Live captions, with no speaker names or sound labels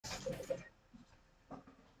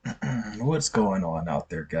What's going on out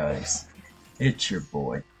there, guys? It's your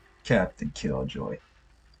boy, Captain Killjoy.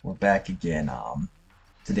 We're back again.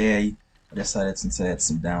 Today I decided, since I had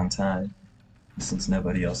some downtime, since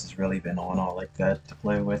nobody else has really been on all like that to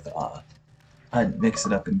play with, I'd mix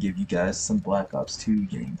it up and give you guys some Black Ops 2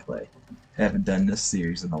 gameplay. Haven't done this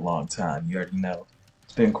series in a long time. You already know.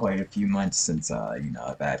 It's been quite a few months since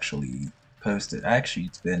I've actually posted. Actually,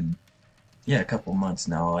 it's been a couple months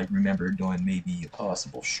now. I remember doing maybe a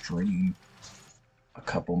possible stream a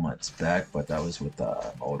couple months back, but that was with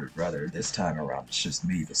my older brother. This time around, it's just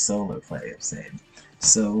me, the solo player, saying.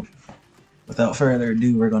 So, without further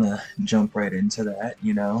ado, we're gonna jump right into that.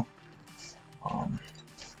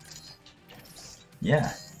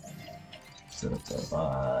 Yeah. So it's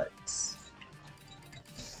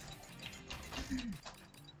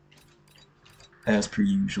as per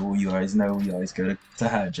usual, you guys know we always go to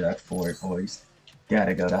hijack for it, boys.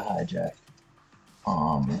 Gotta go to hijack.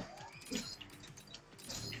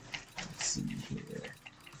 Let's see here.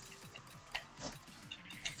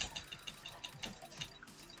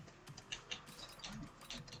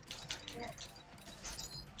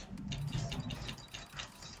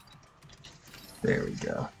 There we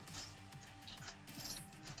go.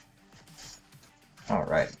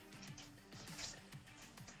 Alright.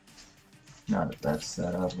 Now that that's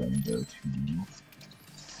set up, let me go to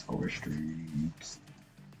score streaks.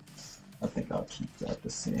 I think I'll keep that the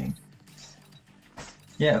same.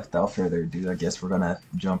 Yeah, without further ado, I guess we're gonna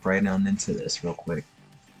jump right on into this real quick.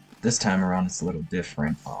 This time around it's a little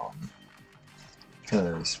different,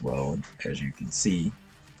 because, well, as you can see,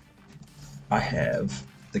 I have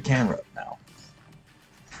the camera up now.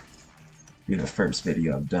 Be the first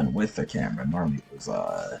video I've done with the camera. Normally it was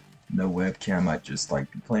no webcam, I just like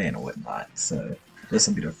playing and whatnot. So this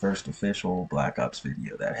will be the first official Black Ops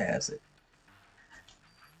video that has it.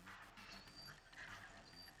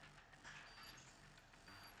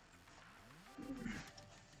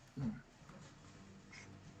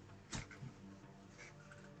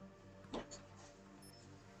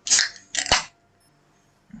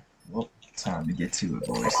 Well, time to get to it,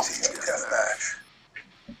 boys.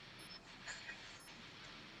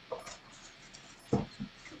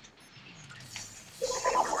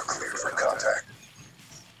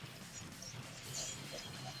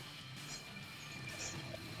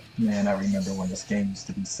 Man, I remember when this game used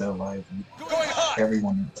to be so lively.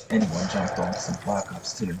 Anyone jumped on some Black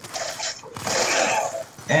Ops 2.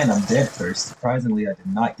 And I'm dead first. Surprisingly, I did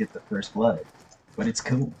not get the first blood. But it's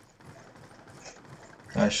cool.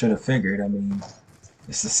 I should have figured. I mean,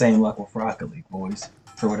 it's the same luck with Rocket League, boys.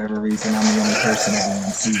 For whatever reason, I'm the only person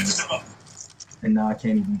everyone sees. And now I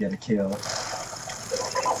can't even get a kill.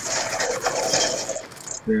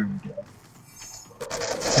 There we go.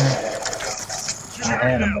 I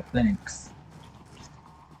had him, but thanks.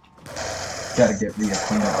 Gotta get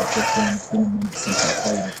reacquainted with this thing. It's been a minute since I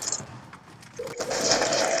played it.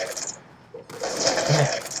 Come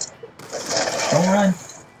here. Don't run.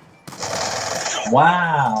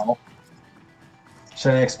 Wow.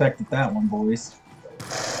 Should have expected that one, boys.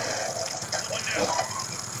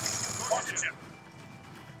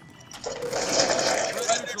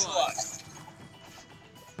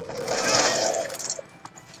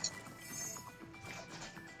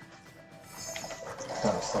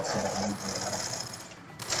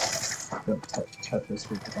 Cut this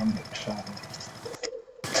week because I'm getting shot at.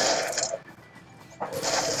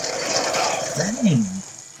 Dang!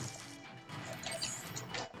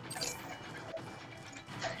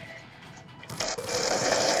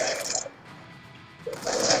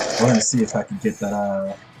 We're gonna see if I can get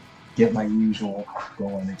that, get my usual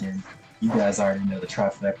going again. You guys already know the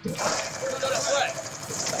trifecta.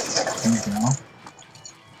 He's down.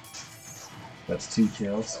 That's 2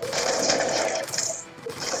 kills.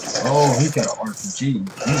 Oh, he got an RPG. You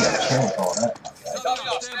got chill with all that.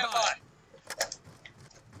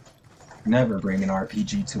 Never bring an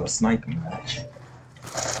RPG to a sniping match.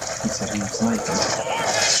 He said he was sniping.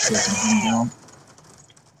 Taking him down.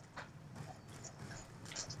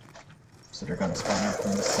 So they're gonna spawn up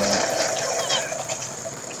from this side.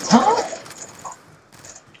 Huh?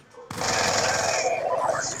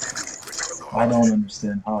 I don't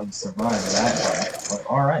understand how he survived that, but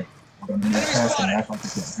alright. I'm gonna move past and act like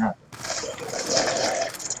it didn't happen.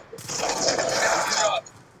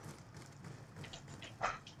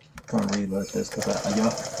 I'm gonna reload this because I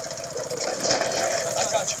got.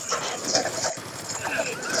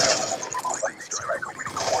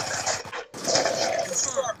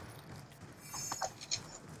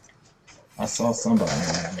 I saw somebody in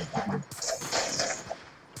there.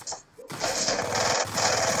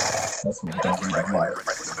 That's what I'm gonna do.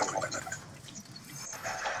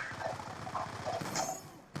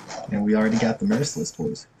 And we already got the Merciless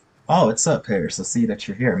boys. Oh, what's up, Paris? I see that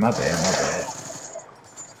you're here. My bad, my bad.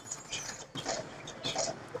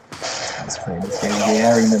 I was playing this game.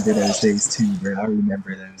 Yeah, I remember those days too, bro. I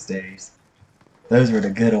remember those days. Those were the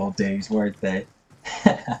good old days, weren't they?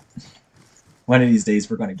 One of these days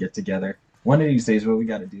we're gonna get together. One of these days what we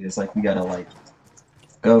gotta do is like we gotta like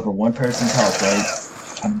go over one person's health, right?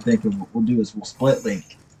 I'm thinking what we'll do is we'll split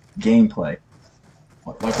link gameplay.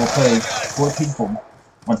 Like we'll play 4 people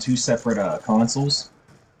on 2 separate consoles.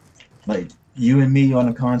 Like you and me on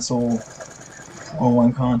a console, on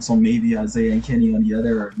one console, maybe Isaiah and Kenny on the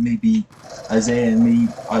other, or maybe Isaiah and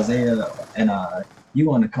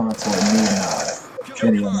you on the console and me and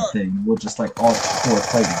Kenny on the thing. We'll just like all 4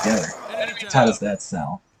 play together. How does that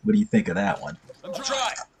sound? What do you think of that one?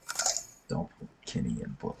 Don't put Kenny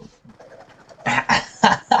in both.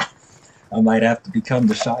 I might have to become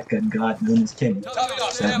the shotgun god known as Kenny.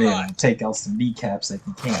 That man will take out some kneecaps if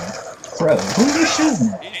he can. Bro, who are you shooting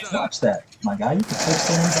at? Watch that. My guy, you can flip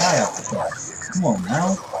someone's eye out with that. Come on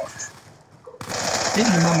now.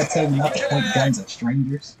 Didn't your mama tell you not to point guns at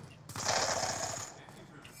strangers?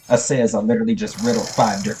 I say as I literally just riddled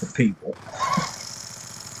 5 different people.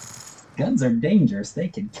 Guns are dangerous. They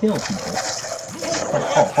can kill people.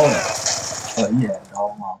 Oh, hold on. Oh, yeah,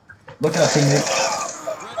 all along. Look out, teammate.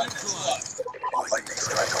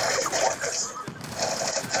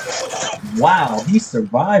 Wow, he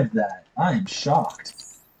survived that. I am shocked.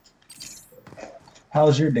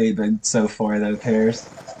 How's your day been so far, though, Paris?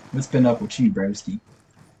 What's been up with you, broski?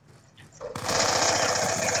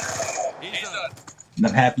 And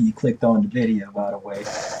I'm happy you clicked on the video, by the way.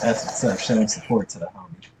 That's what's up, showing support to the homie.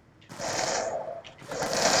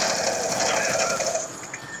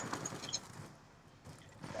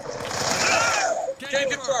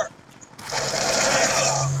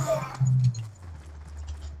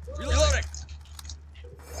 Reloading.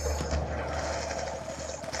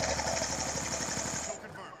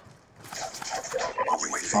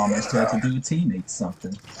 Almost had to do a teammate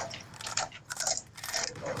something.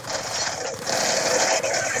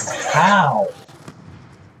 How?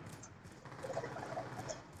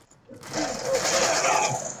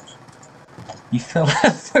 You fell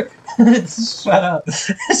at shut up.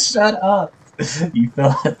 Shut up. You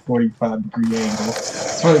fell at 45-degree angle.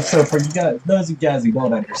 So for you guys, those of you guys who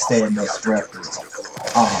don't understand this reference,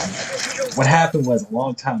 what happened was a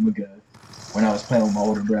long time ago when I was playing with my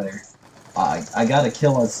older brother, I got a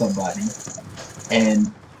kill on somebody,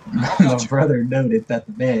 and my brother noted that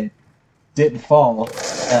the man didn't fall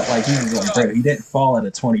at, like, he was like, bro, he didn't fall at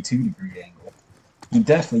a 22-degree angle. He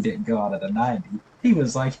definitely didn't go out at a 90. He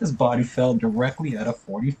was like, his body fell directly at a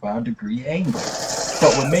 45-degree angle.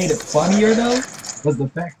 But what made it funnier, though, was the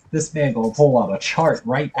fact that this man gonna pull out a chart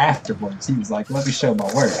right afterwards. He was like, let me show my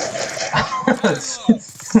work.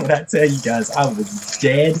 When I tell you guys, I was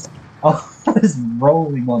dead. I was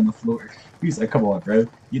rolling on the floor. He was like, come on, bro.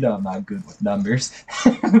 You know I'm not good with numbers.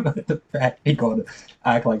 But the fact he gonna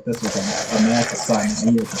act like this was a math assignment,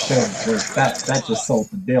 he had to show his work. That just sold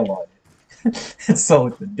the deal on it. It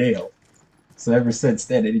sold the deal. So ever since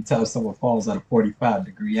then, anytime someone falls at a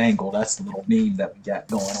 45-degree angle, that's the little meme that we got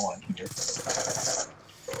going on here.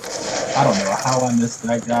 I don't know how I missed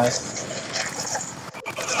that guy.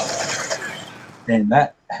 And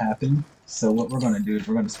that happened. So what we're going to do is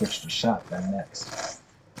we're going to switch to shotgun next.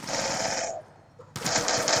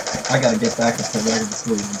 I got to get back into regular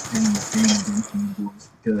story and this game against you boys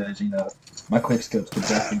because, you know, my quickscopes could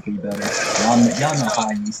definitely be better. Y'all know how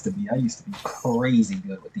I used to be. I used to be crazy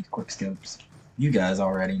good with these quickscopes. You guys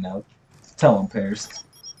already know. Tell him, Paris.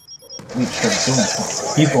 We straight doing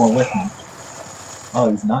something. He's going with me. Oh,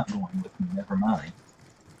 he's not going with me. Never mind.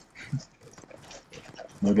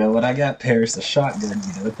 Look at what I got, Paris. A shotgun.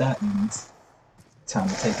 You know what that means. Time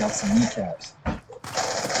to take out some kneecaps.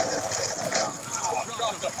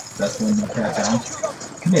 That's one kneecap down.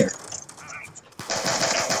 Come here.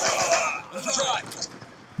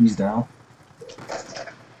 He's down.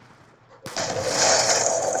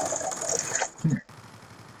 Come here.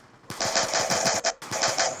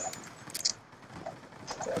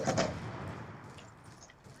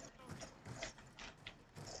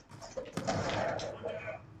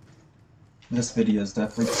 This video is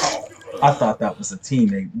definitely... I thought that was a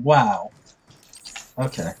teammate. Wow.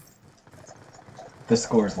 Okay. This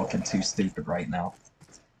score is looking too stupid right now.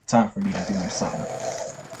 Time for me to do something.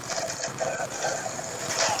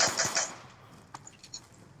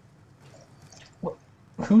 What?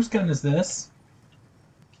 Whose gun is this?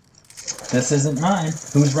 This isn't mine.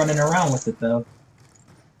 Who's running around with it, though?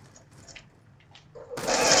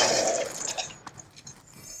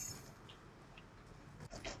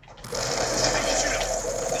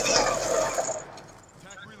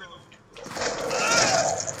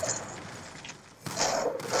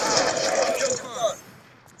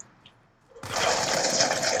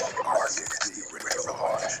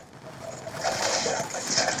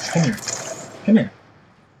 Come here. Come here.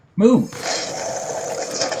 Move!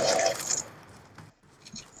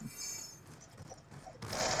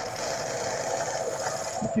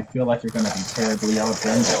 If you feel like you're gonna be terribly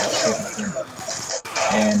outgunned, I'll shoot my gun.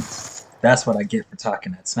 And that's what I get for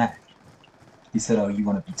talking that smack. He said, oh, you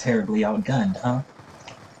want to be terribly outgunned, huh?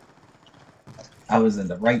 I was in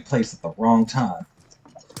the right place at the wrong time.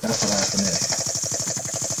 That's what happened there.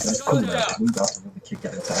 That's cool, man. We about to really kick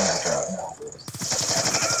it into overdrive now, boys.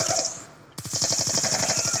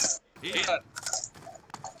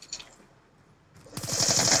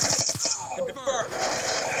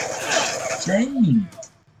 Dang!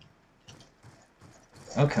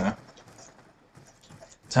 Okay.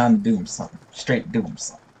 Time to do him something. Straight do him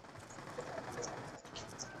something.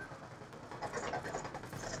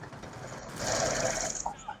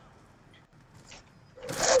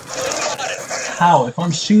 How? If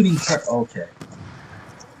I'm shooting per- okay.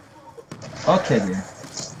 Okay then.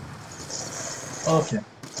 Okay.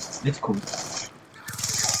 It's cool.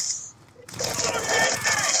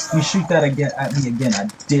 You shoot that again at me again, I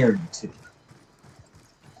dare you to.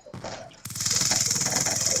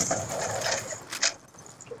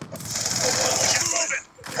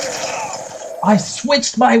 I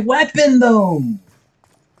switched my weapon though!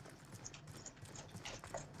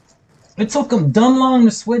 It took him dumb long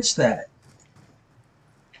to switch that.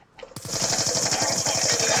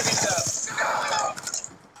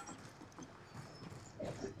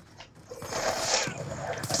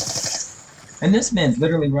 And this man's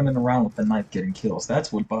literally running around with the knife getting kills.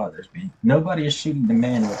 That's what bothers me. Nobody is shooting the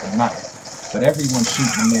man with a knife, but everyone's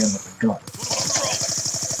shooting the man with a gun.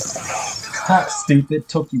 Ha, stupid,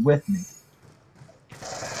 took you with me.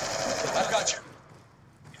 I got you.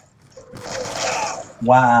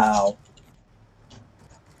 Wow.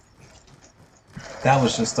 That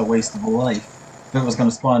was just a waste of a life. If it was going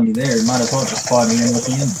to spawn me there, it might as well just spawn me in with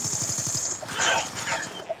the enemy.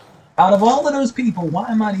 Out of all of those people, why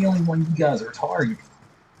am I the only one you guys are targeting?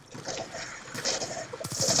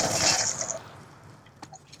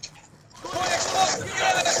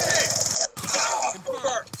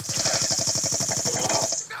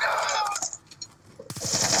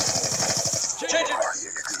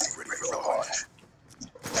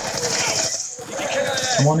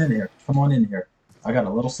 Come on in here. Come on in here. I got a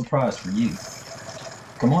little surprise for you.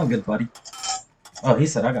 Come on, good buddy. Oh, he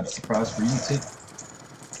said I got a surprise for you, too.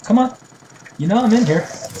 Come on. You know I'm in here.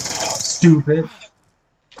 Stupid.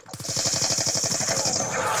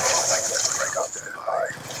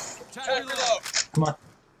 Come on.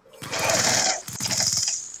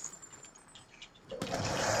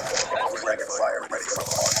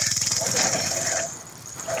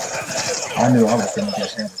 I knew I was gonna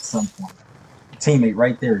get hit at some point. A teammate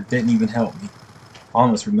right there didn't even help me.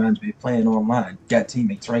 Almost reminds me of playing online. Got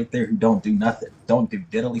teammates right there who don't do nothing. Don't do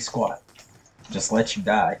diddly squat. Just let you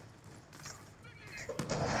die.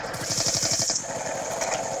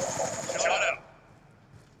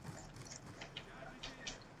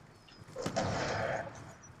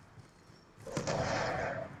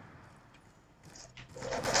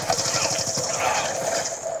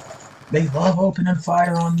 They love opening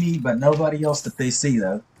fire on me, but nobody else that they see,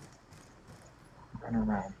 though. Run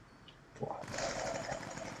around. Block.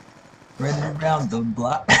 Running around the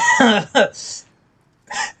block.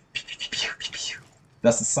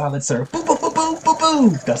 That's the silencer. Boo boo boo boo boo boo.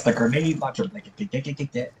 That's the grenade launcher. I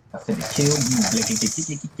finna kill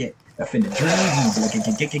you. I finna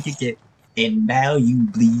drain you. And now you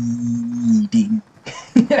bleeding.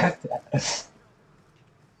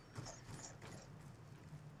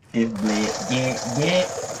 It bled,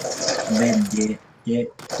 get.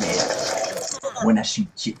 When I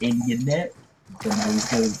shoot you in your neck, the nose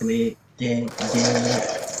goes bled, get.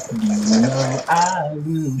 You know I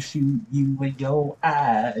will shoot you in your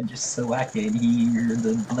eye just so I can hear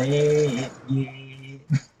the bled,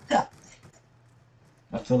 yeah.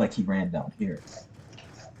 I feel like he ran down here.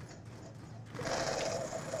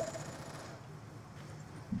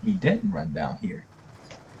 He didn't run down here.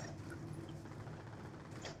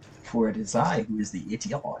 For it is I who is the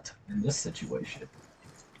idiot in this situation.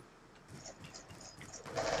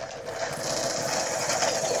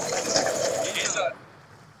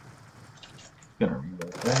 Gonna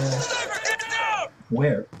reload this.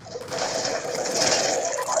 Where?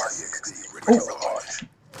 Oh!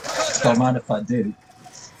 Don't mind if I do.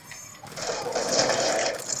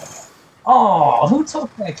 Oh, who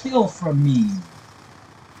took that kill from me?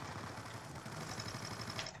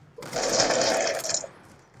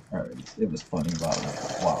 Alright, it was funny while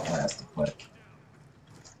it lasted, but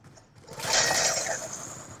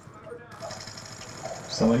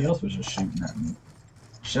somebody else was just shooting at me.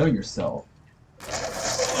 Show yourself.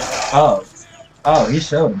 Oh. Oh, he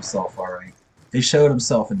showed himself alright. He showed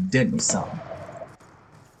himself and did me something.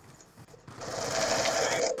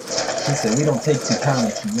 He said, we don't take too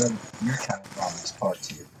kindly to your kind of wrong part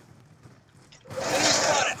here.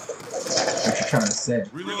 What you trying to say?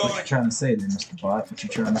 What you trying to say there, Mr. Bot? What you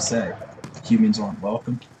trying to say? Humans aren't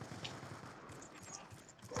welcome?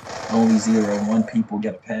 Only 0 and 1 people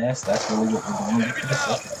get a pass? That's really what we're doing with this?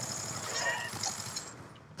 Okay.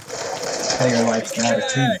 Player likes the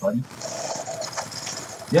attitude, buddy.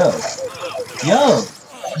 Yo. Yo!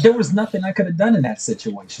 There was nothing I could have done in that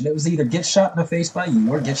situation. It was either get shot in the face by you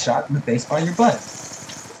or get shot in the face by your buddy.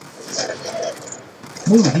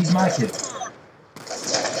 Move, he's my kid.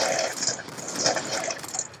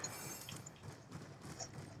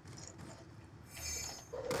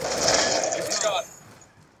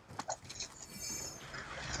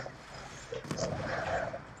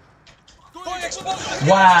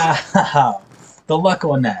 Wow! The luck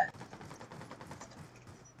on that.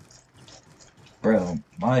 Bro,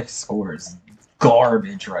 my score is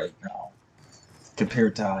garbage right now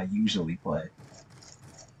compared to how I usually play.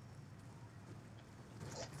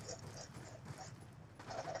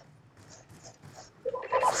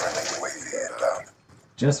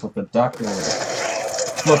 Just with the doctor.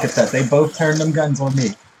 Look at that. They both turned them guns on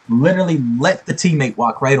me. Literally let the teammate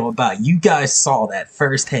walk right on by. You guys saw that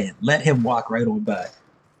firsthand. Let him walk right on by.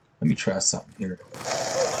 Let me try something here.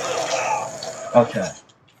 Okay.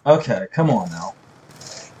 Okay, come on now.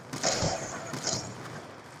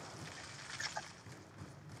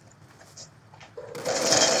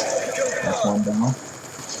 That's one down.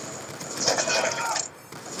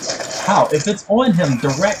 How? If it's on him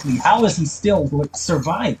directly, how is he still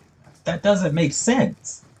surviving? That doesn't make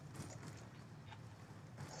sense.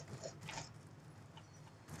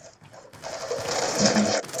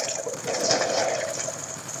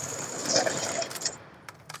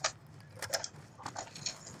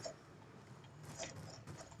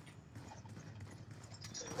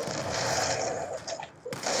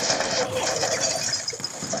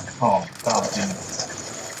 Oh, God, dude.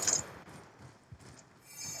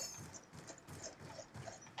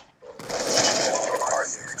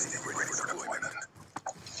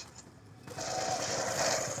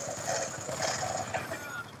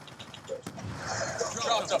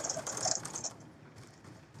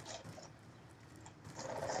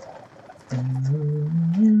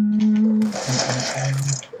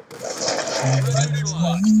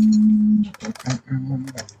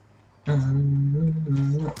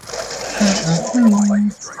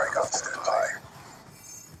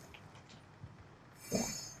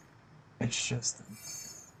 It's just,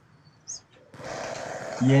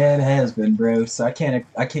 yeah, it has been, bro. So I can't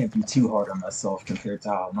be too hard on myself compared to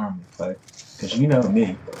how I normally play, because you know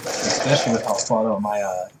me, especially with how spot on my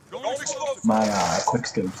quick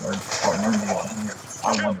scopes are normally on here.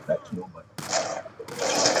 I wanted that kill, but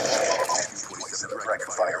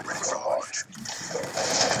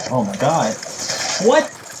oh my God, what?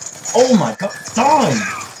 Oh my God,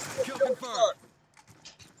 die!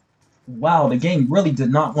 Wow, the game really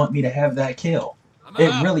did not want me to have that kill.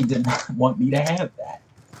 It really did not want me to have that.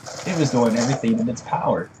 It was doing everything in its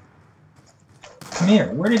power. Come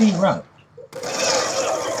here, where did he run?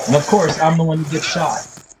 And of course, I'm the one who gets shot.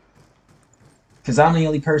 Because I'm the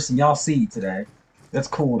only person y'all see today. That's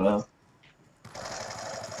cool, though.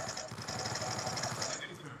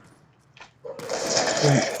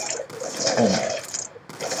 Oh my.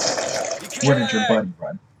 Where did your buddy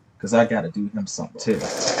run? Because I gotta do him something, too.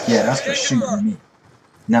 Yeah, that's for shooting me.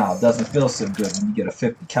 Now, it doesn't feel so good when you get a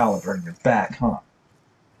 50 caliber in your back, huh?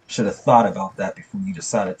 Should have thought about that before you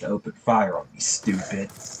decided to open fire on me, stupid.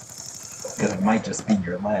 Because it might just be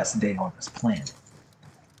your last day on this planet.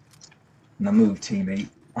 Now move, teammate.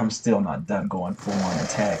 I'm still not done going full-on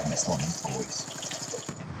antagonist on these boys.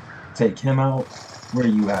 Take him out. Where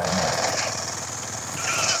you at now?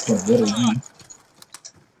 Gonna whittle you.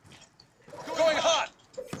 Going hot.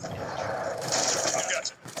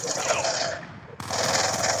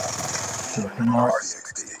 Take him out.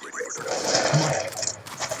 Come on.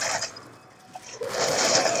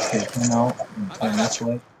 Take him out and turn this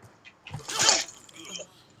way.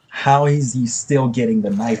 How is he still getting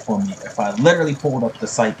the knife on me if I literally pulled up the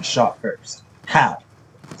sight and shot first? How?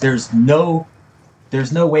 There's no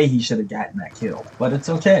way he should have gotten that kill. But it's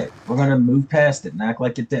okay. We're gonna move past it and act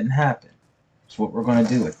like it didn't happen. That's what we're gonna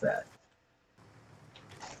do with that.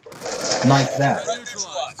 Like that.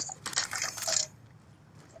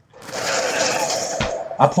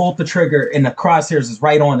 I pulled the trigger and the crosshairs is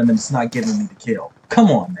right on him and it's not giving me the kill.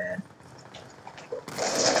 Come on, man.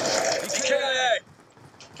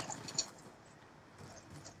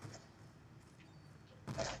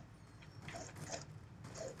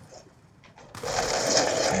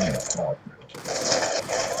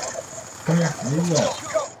 Come here. Where you at?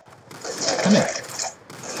 Come here.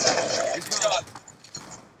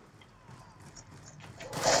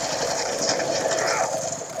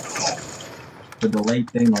 The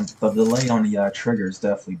delay on the trigger is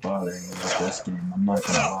definitely bothering me with this game. I'm not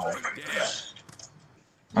gonna lie.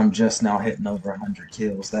 I'm just now hitting over 100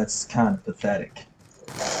 kills. That's kind of pathetic.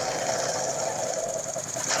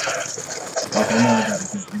 Like, I know I gotta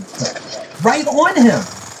get right on him!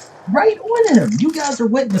 Right on him! You guys are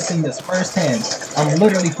witnessing this firsthand. I'm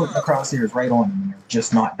literally putting the crosshairs right on him and they're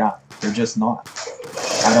just not dying. They're just not.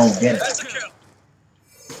 I don't get it.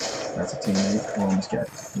 That's a teammate. Oh, almost got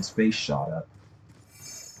his face shot up.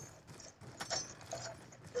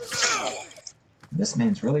 This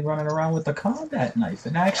man's really running around with a combat knife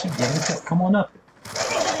and actually getting killed. Come on up.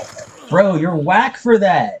 Bro, you're whack for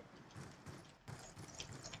that!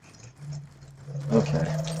 Okay.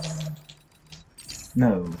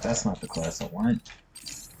 No, that's not the class I want.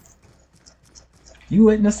 You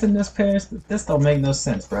witnessing this, Paris? This don't make no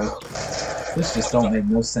sense, bro. This just don't make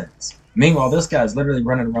no sense. Meanwhile, this guy's literally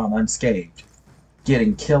running around unscathed,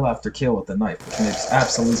 getting kill after kill with a knife, which makes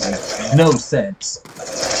absolutely no sense.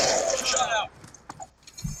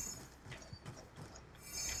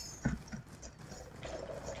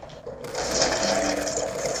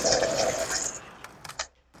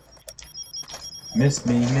 Miss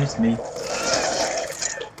me, miss me.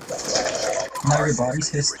 Now your body's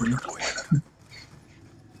history.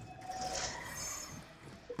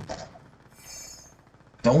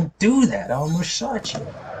 Don't do that, I almost shot you.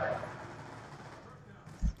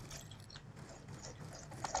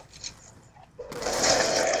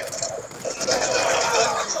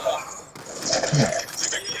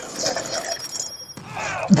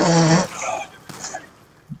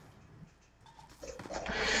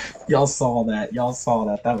 Y'all saw that. Y'all saw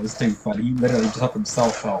that. That was too funny. He literally took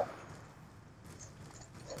himself out.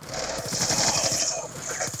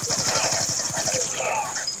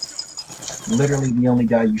 Literally the only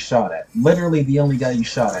guy you shot at. Literally the only guy you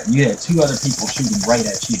shot at. You had two other people shooting right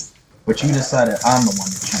at you. But you decided I'm the one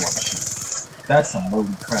that you want to shoot. That's some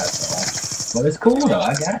loaded crap, though. But it's cool, though.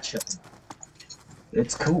 I got you.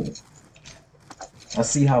 It's cool. I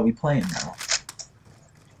see how we playing now.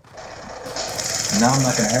 Now I'm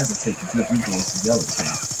not going to hesitate to give you guys the yellow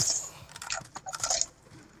team.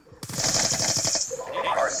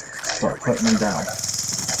 Start putting them down.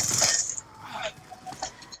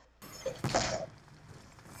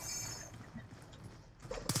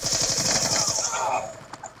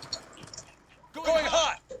 Going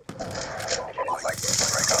hot!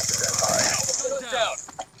 Down.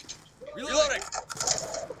 Reloading!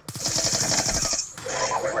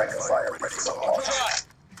 Try!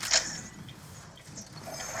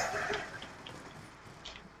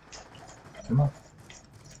 Come on.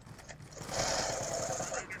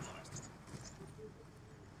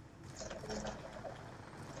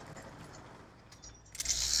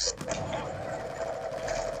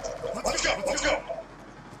 Let's go!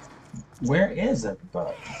 Where is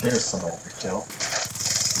everybody? There's somebody to kill.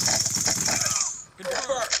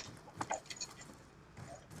 Confirm!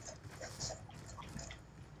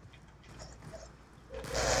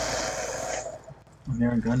 I'm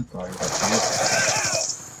hearing gunfire.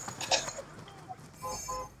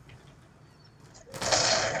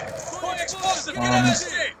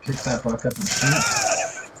 Pick that buck up and shoot.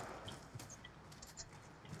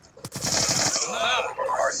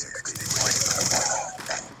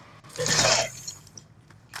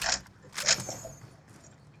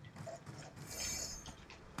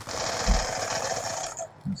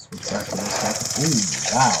 That's exactly what's happening. Ooh,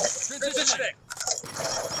 wow. Transitioning!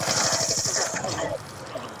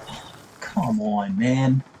 Come on,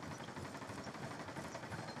 man.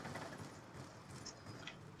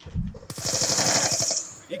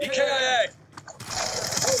 EKIA!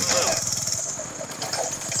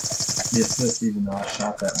 The assist, even though I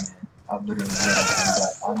shot that man, I literally let him come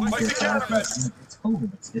back. I don't get that. It's cool.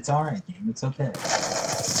 It's alright, game. It's okay.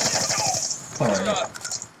 It's alright.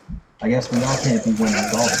 I guess we all can't be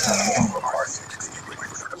winners all the time.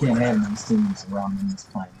 Can't have these teams around in this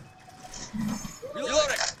planet.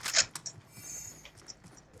 Reloading!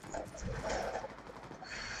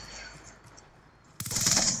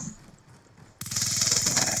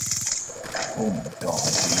 Oh my god,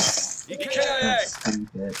 dude. EKIA! That's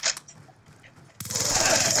stupid.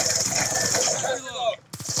 Reload!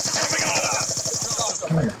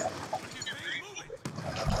 Come here.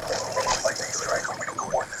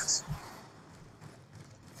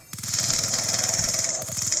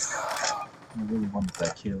 I really wanted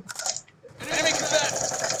that kill. Enemy combat!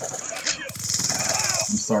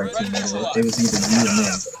 sorry, teammate. It was either you or me,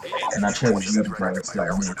 and I chose you to bring it to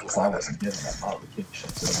me because I wasn't giving that modification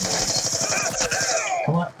to the boys.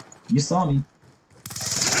 Come on, you saw me.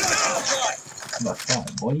 Come on,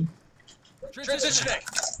 boy. Transitioning.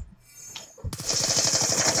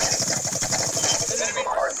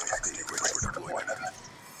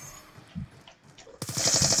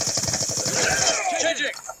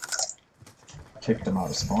 Changing. Kicked him out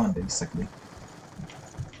of spawn, basically.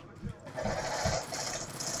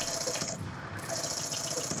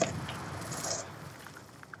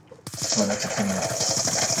 Oh, that's a teammate.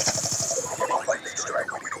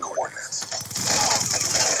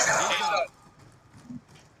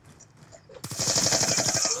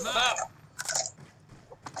 I'm out.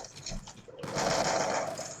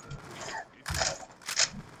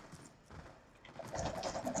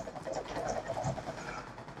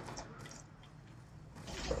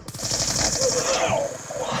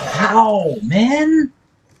 How, man?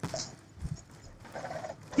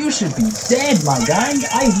 You should be dead, my guy.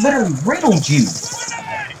 I literally riddled you.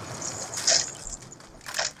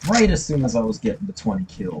 Right as soon as I was getting to 20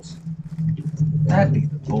 kills. That'd be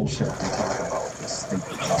the bullshit we talk about with this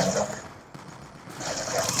stupid genre.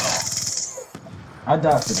 I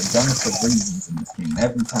die for the dumbest of reasons in this game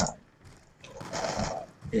every time.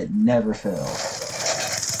 It never fails.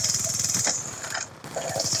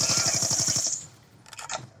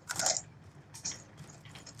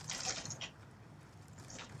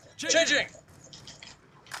 Changing.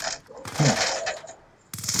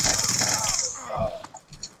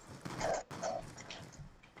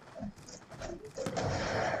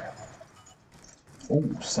 Oh,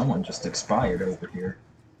 someone just expired over here.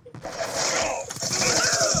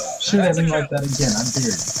 Shoot at me like that again, I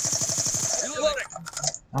dare you. Reloading.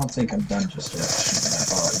 I don't think I'm done just yet shooting that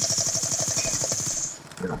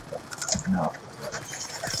body. No.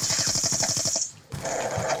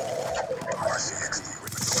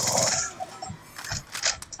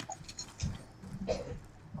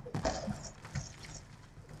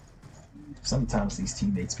 Sometimes these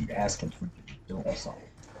teammates be asking for you to do something.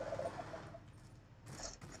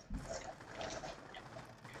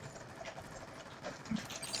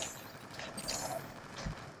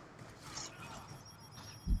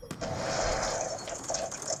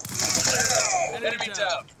 Enemy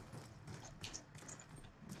down.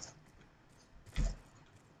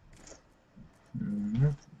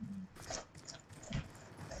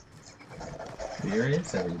 Here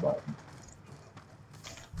is everybody.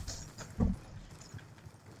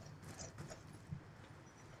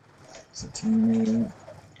 It's a teammate.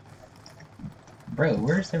 Bro,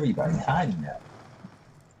 where's everybody hiding at?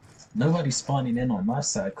 Nobody's spawning in on my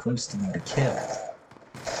side close to me to kill.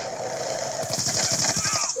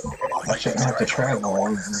 I shouldn't have to travel all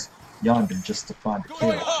over yonder just to find a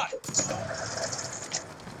Going kill. hot.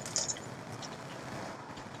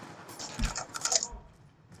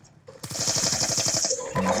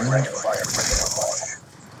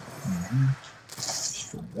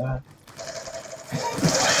 Just do that.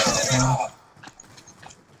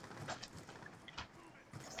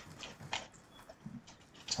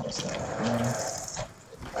 Toss that down.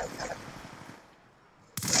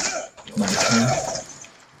 Nice one.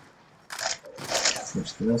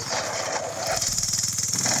 Switch this.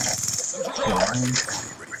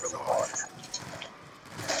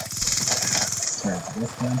 Turn to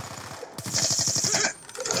this one.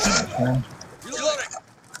 Reloading.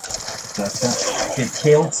 That's that. Get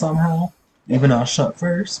killed somehow. Even though I shot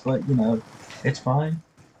first, but you know, it's fine.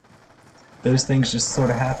 Those things just sort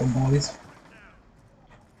of happen, boys.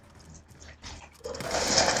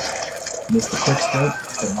 Missed the quick scope,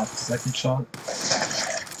 but not the second shot.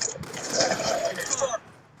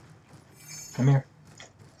 Come here.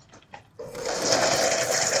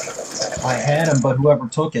 I had him, but whoever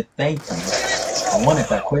took it, thank you. I wanted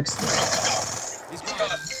that quick scope. He's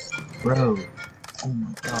gone. Bro. Oh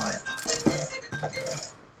my god.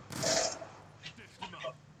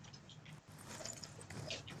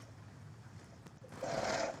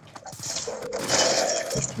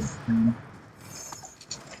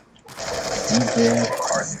 He's dead.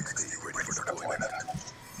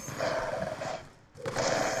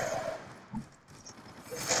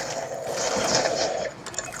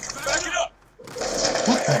 Back it up.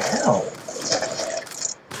 What the hell?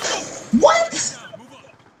 What?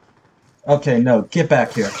 Okay, no, get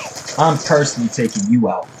back here. I'm personally taking you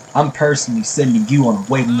out. I'm personally sending you on a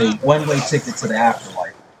one-way ticket to the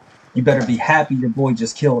afterlife. You better be happy your boy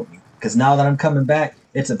just killed me, because now that I'm coming back,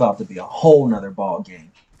 it's about to be a whole nother ball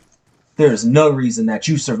game. There is no reason that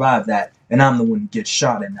you survived that, and I'm the one who gets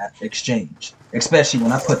shot in that exchange. Especially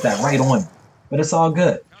when I put that right on you. But it's all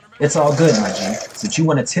good. It's all good, my G. Since you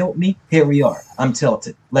want to tilt me, here we are. I'm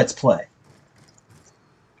tilted. Let's play.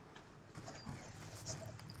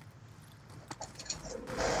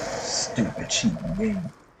 Stupid cheating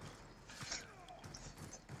game.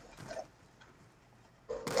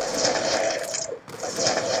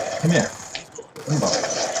 Come here. Come on.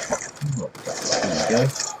 There you go.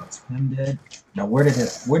 That's him dead. Now where did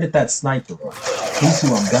that sniper run? He's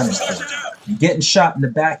who I'm gunning for. And getting shot in the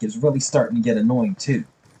back is really starting to get annoying too.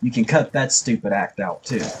 You can cut that stupid act out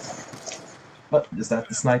too. What, is that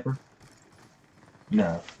the sniper?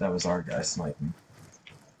 No, that was our guy sniping.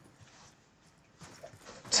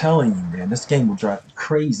 I'm telling you, man, this game will drive me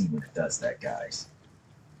crazy when it does that, guys.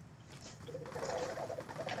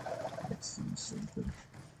 Let's see something.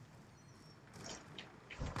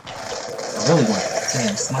 I really want that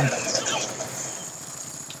damn sniper.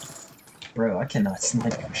 Bro, I cannot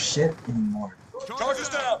snipe for shit anymore. Charges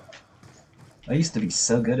down. I used to be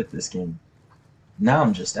so good at this game. Now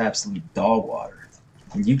I'm just absolute dog water.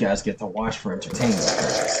 And you guys get to watch for entertainment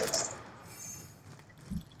purposes.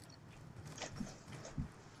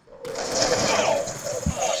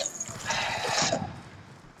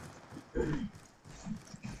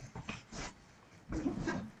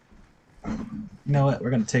 You know what?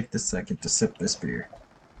 We're gonna take this second to sip this beer.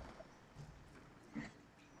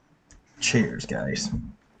 Cheers, guys.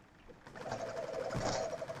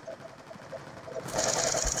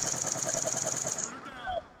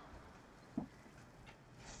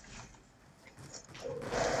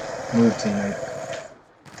 Move, teammate.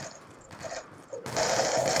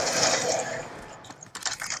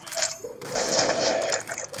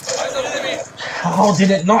 Eyes on enemy. How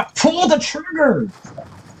did it not pull the trigger?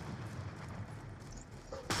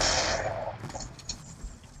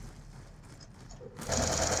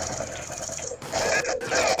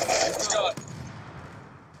 Shot.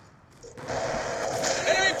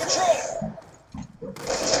 Enemy patrol.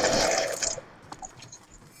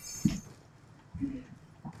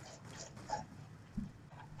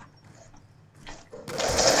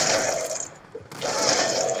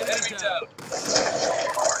 Enemy down.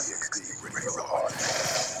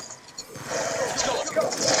 Let's go.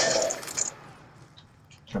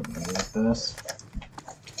 Something like this.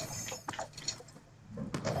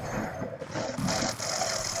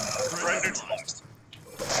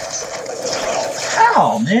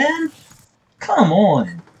 How, man? Come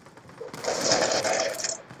on.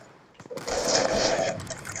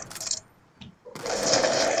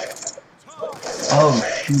 Oh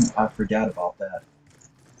shoot, I forgot about that.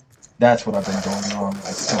 That's what I've been going on with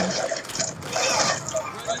this time.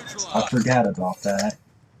 I forgot about that.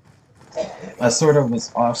 I sort of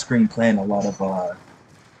was off screen playing a lot of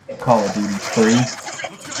Call of Duty 3.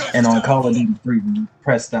 And on Call of Duty 3, when you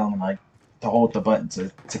press down like to hold the button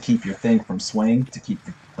to keep your thing from swaying, to keep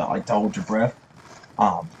like to hold your breath.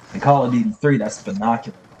 In Call of Duty 3, that's the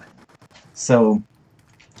binocular button. So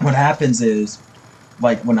what happens is,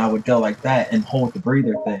 like when I would go like that and hold the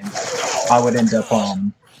breather thing, I would end up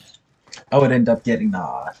getting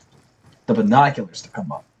the binoculars to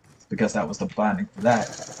come up, because that was the binding for that.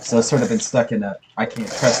 So it's sort of been stuck in a I can't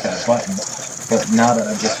press that button. But now that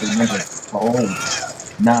I just remembered to hold,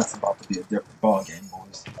 now it's about to be a different ball game,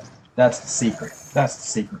 boys. That's the secret. That's the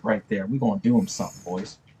secret right there. We're gonna do them something,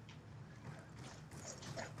 boys.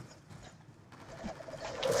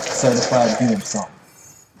 Certified do them something.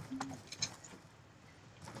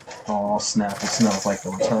 Oh snap! It smells like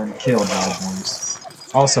the return to Killjoy, boys.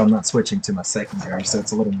 Also, I'm not switching to my secondary, so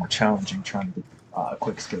it's a little more challenging trying to get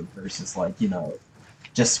quick scope versus, like, you know,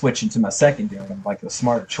 just switching to my secondary. Like the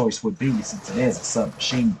smarter choice would be, since it is a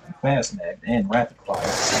submachine gun, fast mag, and rapid fire,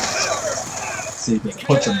 so you can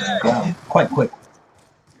put them down quite quickly.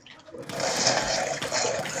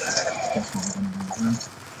 That's what we're gonna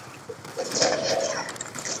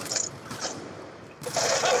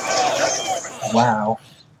do. Wow.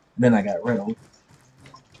 Then I got riddled.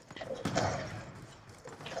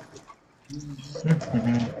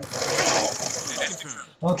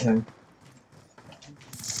 Okay.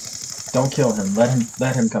 Don't kill him.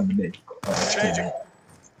 Let him come to me. Okay.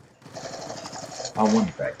 I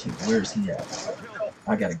wanted that kid. Where's he at?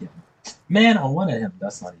 I gotta get him. Man, I wanted him.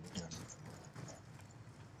 That's not even him.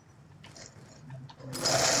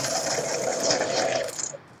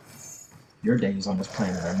 Your days on this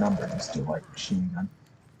planet are numbered. You still like machine gun.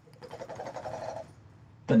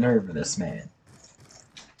 The nerve of this man.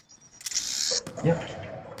 Yep.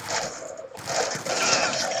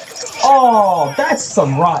 Oh, that's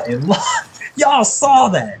some rotten luck. Y'all saw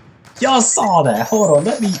that. Y'all saw that. Hold on,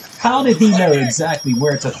 let me... How did he know exactly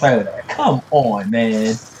where to throw that? Come on,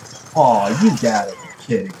 man. Oh, you gotta be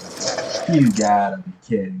kidding me. You gotta be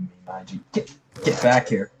kidding me, mind you. Get back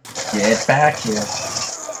here. Get back here.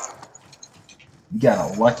 You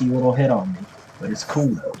got a lucky little hit on me, but it's cool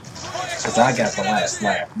though, because I got the last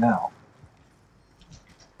laugh now.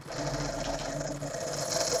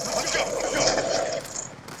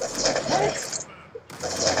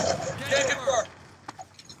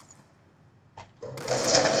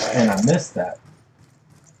 And I missed that.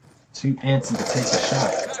 Too antsy to take a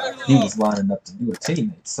shot. He was lining up to do a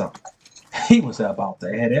teammate something. He was about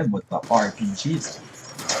to hit him with the RPGs.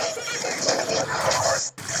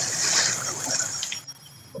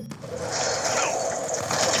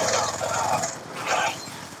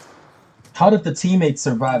 How did the teammate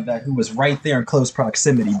survive that who was right there in close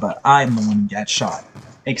proximity, but I'm the one who got shot?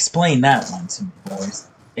 Explain that one to me, boys.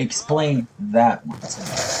 Explain that one to me.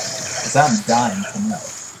 Because I'm dying to know.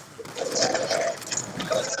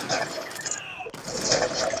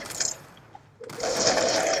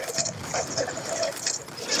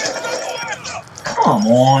 Come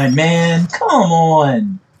on, man. Come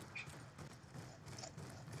on.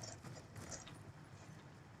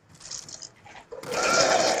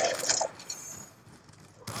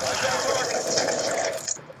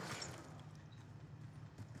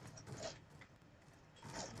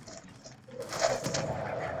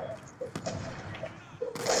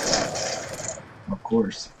 Of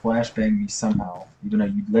course, flashbang me somehow, even though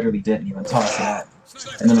you literally didn't even toss it at me.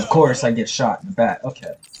 And then of course I get shot in the back.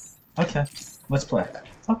 Okay. Okay. Let's play.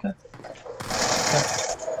 Okay.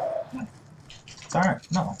 It's alright.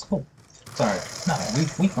 No, it's cool. It's alright. No,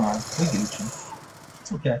 we fine. We Gucci.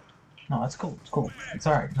 It's okay. No, it's cool. It's cool. It's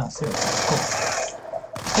alright. No, seriously. It's cool.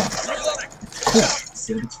 It's cool. It's cool. I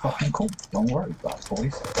said it's fucking cool. Don't worry about it,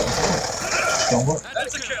 boys. It's cool. Don't worry.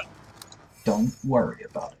 That's a kill. Don't worry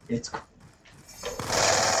about it. It's cool.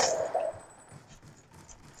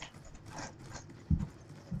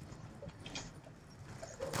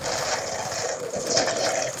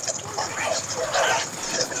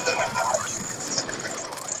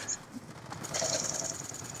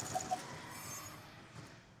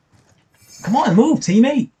 Come on, move,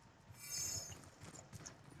 teammate.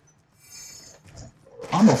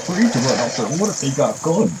 I'm afraid to run out there. What if they got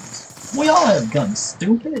guns? We all have guns,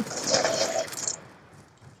 stupid.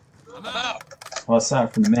 I'm out. Well,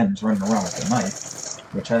 aside from the man who's running around with a knife,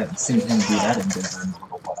 which I haven't seen him do that endeavor in a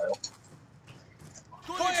little while.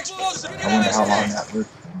 Going explosive. I wonder how long that worked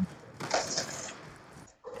for him.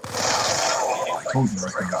 I told you I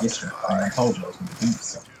was going to get you. I told you I was going to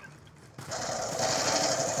beat you.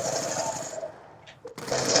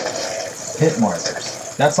 Hit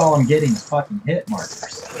markers. That's all I'm getting is fucking hit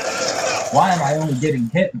markers. Why am I only getting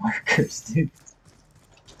hit markers, dude?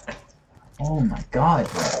 Oh my god,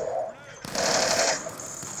 bro.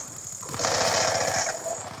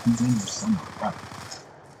 He's in there somewhere, right?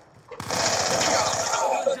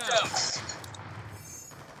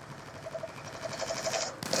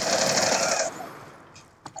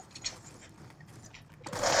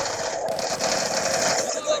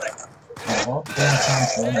 Well,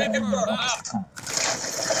 times for that.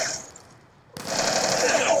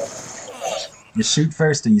 You shoot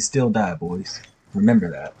first and you still die, boys. Remember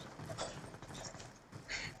that.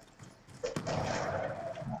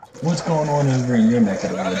 What's going on over in your neck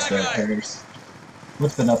of the woods there, Paris?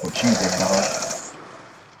 What's been up with you, big dog?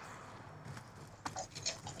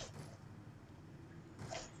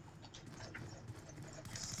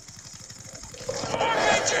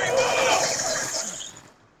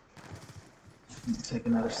 Take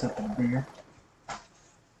another sip of beer. If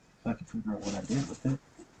I can figure out what I did with it.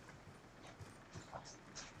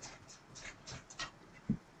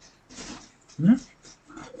 What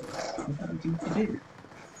did I do with the beer?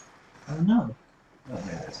 I don't know. Oh,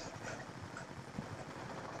 there it is.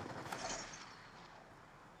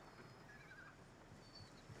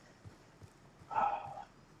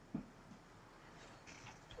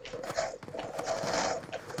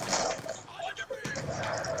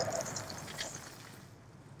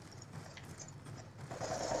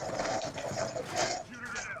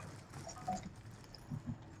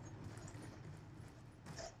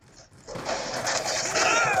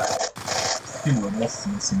 People are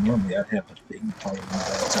listening to normally I'd have a big part of my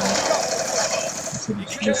time. Instead of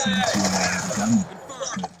just listening to the gun.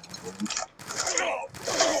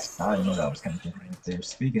 I didn't know that was going to get right there.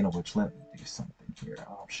 Speaking of which, let me do something here.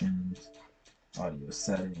 Options, audio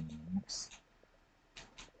settings.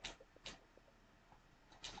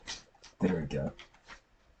 There we go.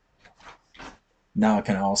 Now I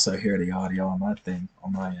can also hear the audio on my thing,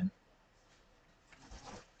 on my end.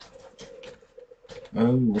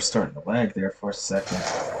 Oh, we're starting to lag there for a second.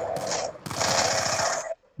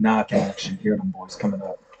 Now I can actually hear them boys coming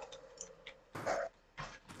up.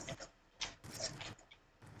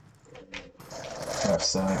 Left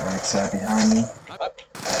side, right side behind me.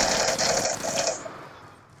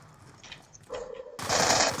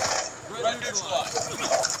 Red neutralized.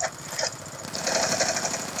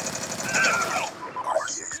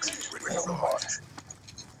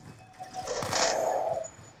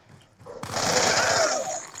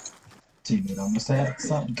 Teammate almost had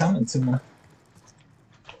something coming to me.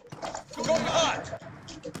 Going hot.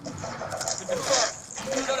 Confirmed.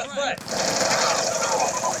 You're not a threat.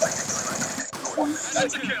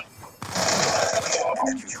 That's a kill.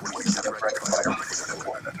 Stand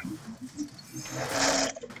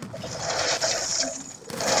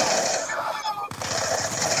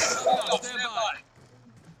by.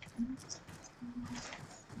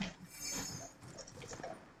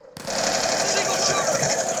 Single shot.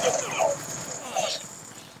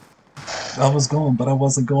 I was going, but I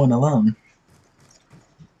wasn't going alone.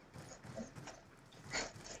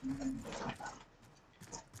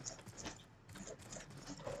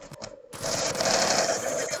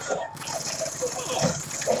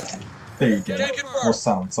 There you go. We'll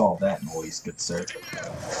silence all that noise, good sir.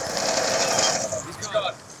 He's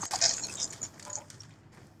gone.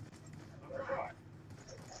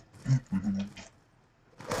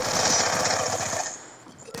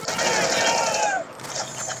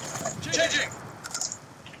 Changing.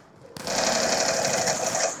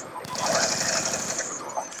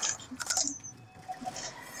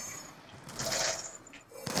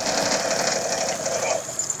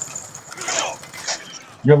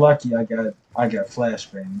 You're lucky I got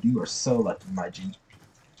flashbang. You are so lucky, my G.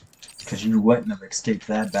 Because you wouldn't have escaped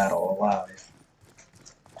that battle alive.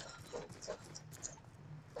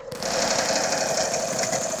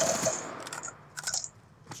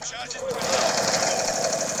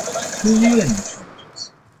 Who you in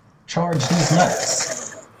charges? Charge these nuts.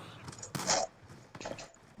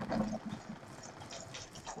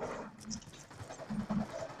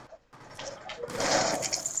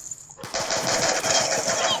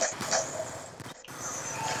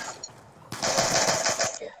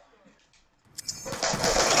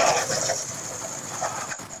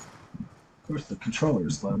 Of course the controller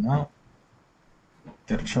is slow now.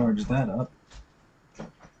 Gotta charge that up.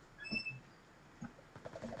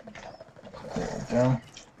 There we go.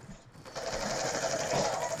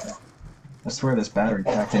 I swear this battery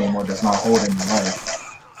pack anymore does not hold any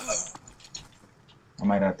life. I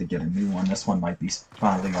might have to get a new one. This one might be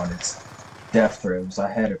finally on its death throes.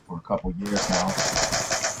 I had it for a couple years now.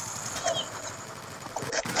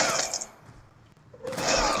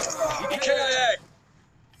 EKIA.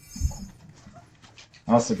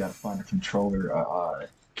 I also gotta find a controller,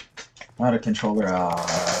 not a controller,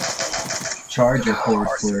 charger cord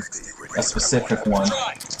for a specific one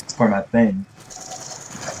for my thing,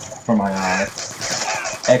 for my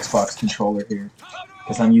Xbox controller here,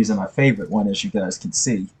 because I'm using my favorite one, as you guys can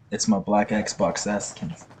see. It's my black Xbox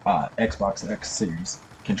Xbox X Series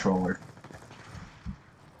controller.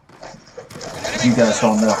 You guys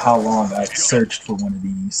don't know how long I've searched for one of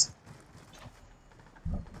these.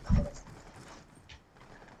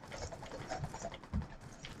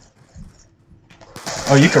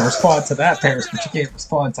 Oh, you can respond to that, Paris, but you can't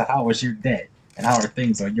respond to how was your day and how are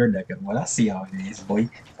things on your neck of the wood. I see how it is, boy.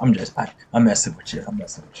 I'm messing with you. I'm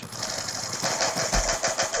messing with you.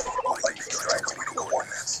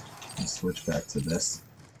 Let's switch back to this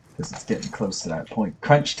because it's getting close to that point.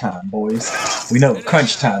 Crunch time, boys. We know what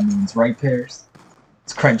crunch time means, right, Paris?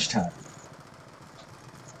 It's crunch time.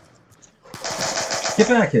 Get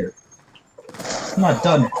back here. I'm not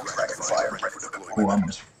done. Oh, I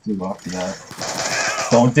almost flew off the eye.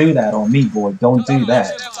 Don't do that on me, boy. Don't do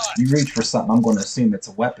that. You reach for something, I'm going to assume it's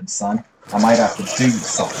a weapon, son. I might have to do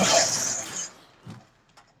something.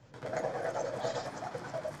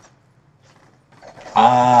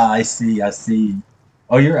 Ah, I see, I see.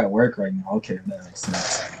 Oh, you're at work right now. Okay, that makes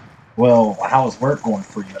sense. Well, how's work going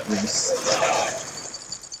for you, at least?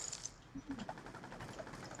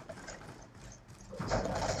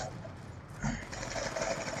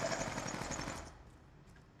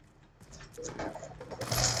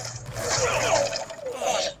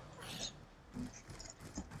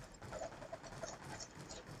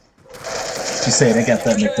 You say they got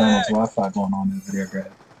that McDonald's Wi-Fi going on over there,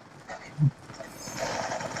 Greg.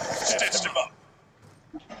 Stitched him up.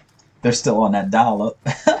 They're still on that dial-up.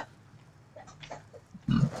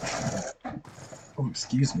 Oh,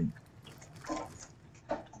 excuse me.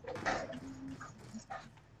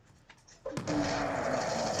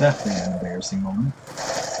 Definitely an embarrassing moment.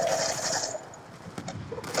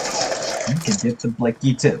 You can get the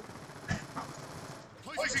blicky too.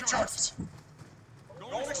 Placing charges.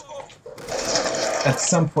 Going explode. At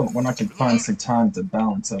some point when I can find some time to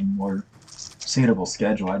balance a more suitable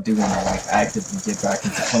schedule, I do want to like actively get back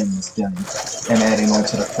into playing this game and adding on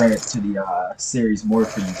to the series more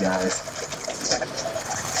for you guys,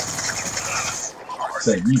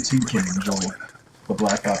 so that you too can enjoy the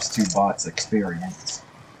Black Ops 2 bots experience.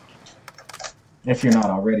 If you're not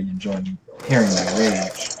already enjoying hearing my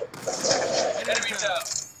rage.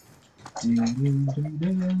 Enemy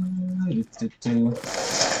down.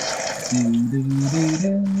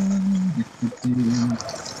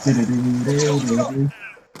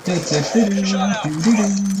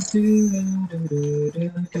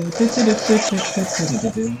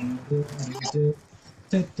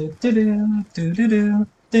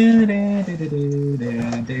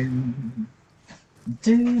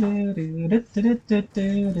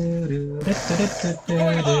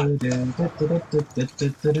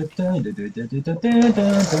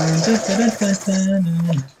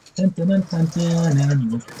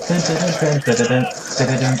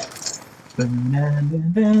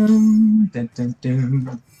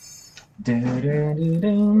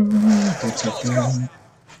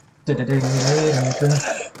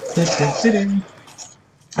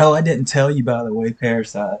 Oh, I didn't tell you, by the way,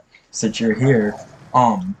 Paris, since you're here.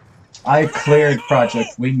 I cleared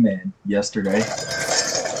Project Wingman yesterday.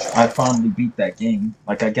 I finally beat that game.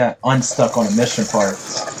 Like, I got unstuck on a mission part,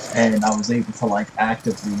 and I was able to, like,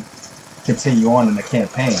 actively continue on in the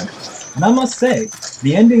campaign. And I must say,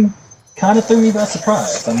 the ending kind of threw me by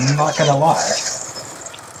surprise. I'm not gonna lie.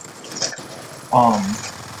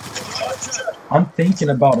 I'm thinking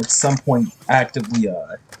about at some point actively,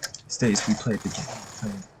 Stace, we played the game.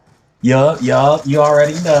 Yup, you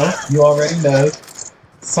already know.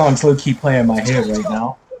 Songs low-key playing in my head right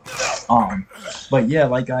now. But yeah,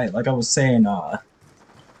 like I was saying, I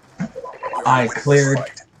cleared,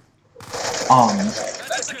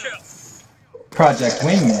 Project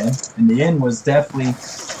Wingman, and the end was definitely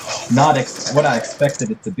not what I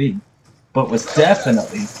expected it to be, but was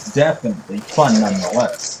definitely fun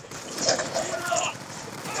nonetheless.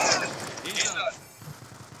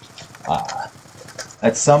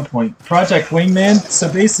 At some point, Project Wingman.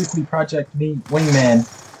 So basically, Project Wingman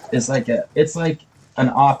is like it's like an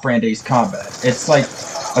off-brand Ace Combat. It's like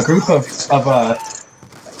a group of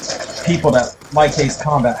people that like Ace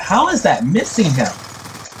Combat. How is that missing him?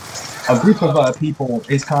 A group of people,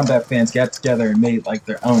 Ace Combat fans, got together and made like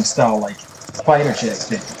their own style, like fighter jet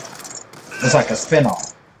thing. It's like a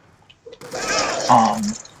spin-off.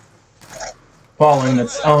 Following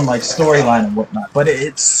its own like storyline and whatnot, but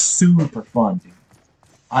it's super fun, dude.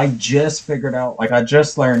 I just figured out, like I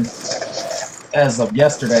just learned as of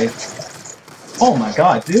yesterday. Oh my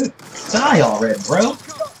god, dude, die already, bro!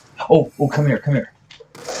 Oh, come here.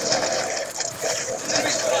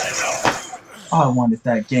 I wanted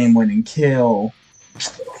that game-winning kill.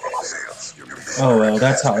 Oh well,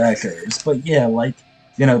 that's how that goes. But yeah, like,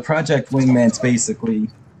 you know, Project Wingman's basically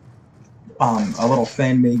a little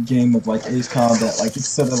fan-made game of like Ace Combat. Like it's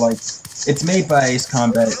sort of like it's made by Ace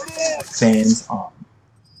Combat fans,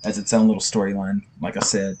 as its own little storyline. Like I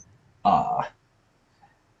said,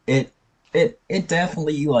 it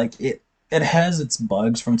definitely like it has its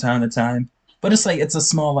bugs from time to time, but it's like it's a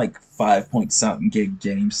small like 5-point-something gig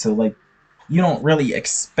game, so like you don't really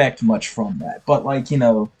expect much from that. But like, you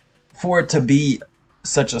know, for it to be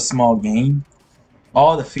such a small game,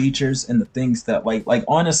 all the features and the things that like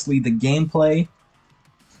honestly the gameplay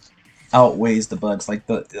outweighs the bugs. Like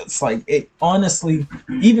it's like it honestly,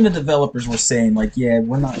 even the developers were saying like, yeah,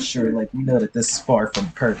 we're not sure, like we know that this is far from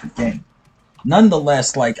a perfect game.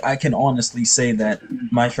 Nonetheless, like I can honestly say that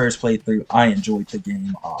my first playthrough, I enjoyed the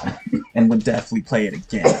game and would definitely play it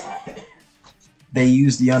again. They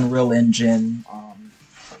use the Unreal Engine.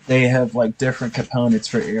 They have like different components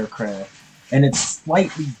for aircraft, and it's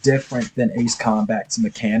slightly different than Ace Combat's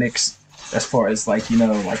mechanics as far as like, you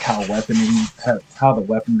know, like how the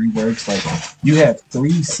weaponry works. Like you have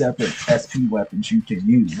 3 separate SP weapons you can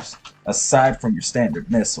use aside from your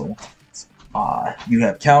standard missile. You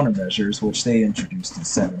have countermeasures, which they introduced in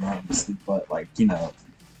 7, obviously, but like, you know,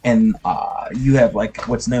 and you have like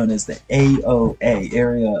what's known as the AOA,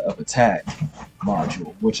 Area of Attack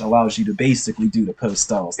module, which allows you to basically do the post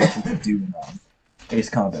styles like you can do in Ace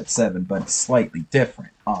Combat 7, but it's slightly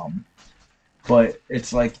different. But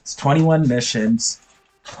it's like it's 21 missions,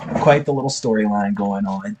 quite the little storyline going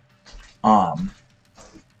on.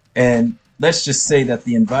 And let's just say that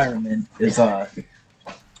the environment is heavily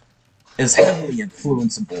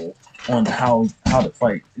influenceable on how to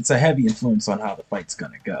fight. It's a heavy influence on how the fight's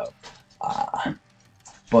gonna go.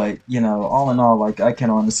 But you know, all in all, like I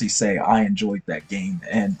can honestly say I enjoyed that game,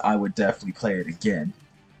 and I would definitely play it again.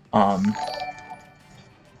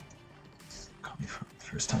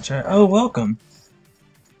 First time chat. Oh, welcome.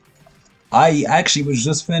 I actually was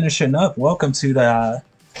just finishing up. Welcome to the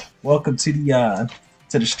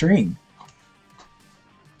stream.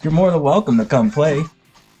 You're more than welcome to come play.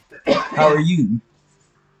 How are you?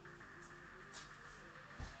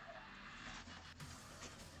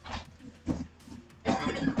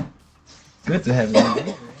 Good to have you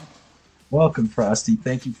here. Welcome, Frosty.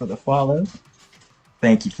 Thank you for the follow.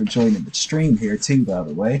 Thank you for joining the stream here too, by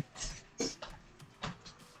the way.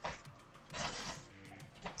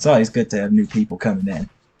 It's always good to have new people coming in.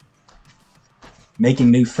 Making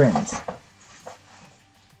new friends.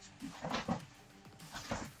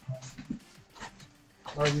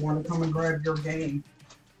 Or you want to come and grab your game,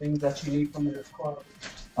 things that you need from this club.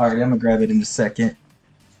 Alright, I'm gonna grab it in a second.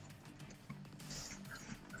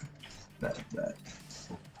 That.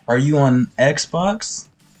 Are you on Xbox?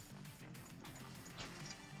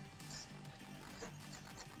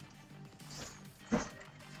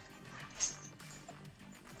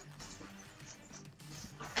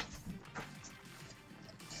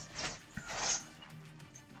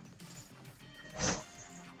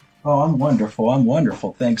 Oh, I'm wonderful. I'm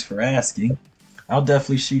wonderful. Thanks for asking. I'll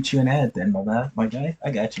definitely shoot you an ad then, my guy.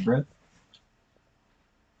 I got you, bro.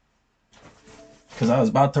 Because I was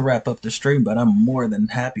about to wrap up the stream, but I'm more than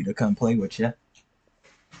happy to come play with you.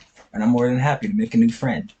 And I'm more than happy to make a new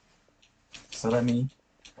friend. So let me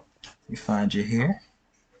find you here.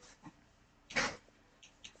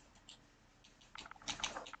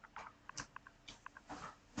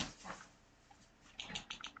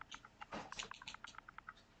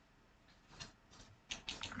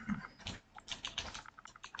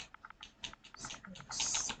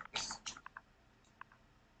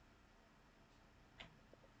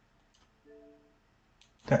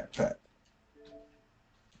 Pat.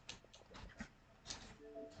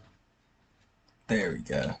 There we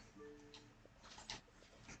go.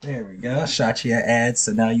 There we go. Shot you an ad,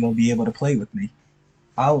 so now you'll be able to play with me.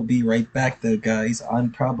 I will be right back though, guys. I'm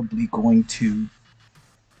probably going to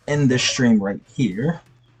end the stream right here.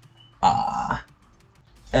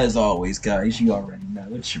 As always, guys, you already know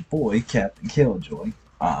it's your boy, Captain Killjoy.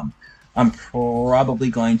 I'm probably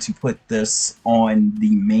going to put this on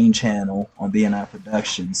the main channel on BNI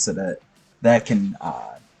Productions so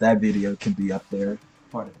that video can be up there,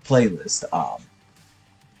 part of the playlist.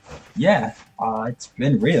 Yeah, it's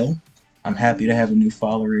been real. I'm happy to have a new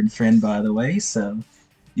follower and friend, by the way. So,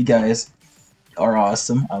 you guys are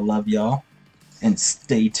awesome. I love y'all. And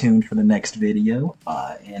stay tuned for the next video.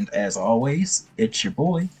 And as always, it's your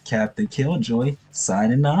boy, Captain Killjoy,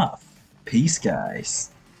 signing off. Peace,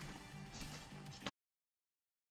 guys.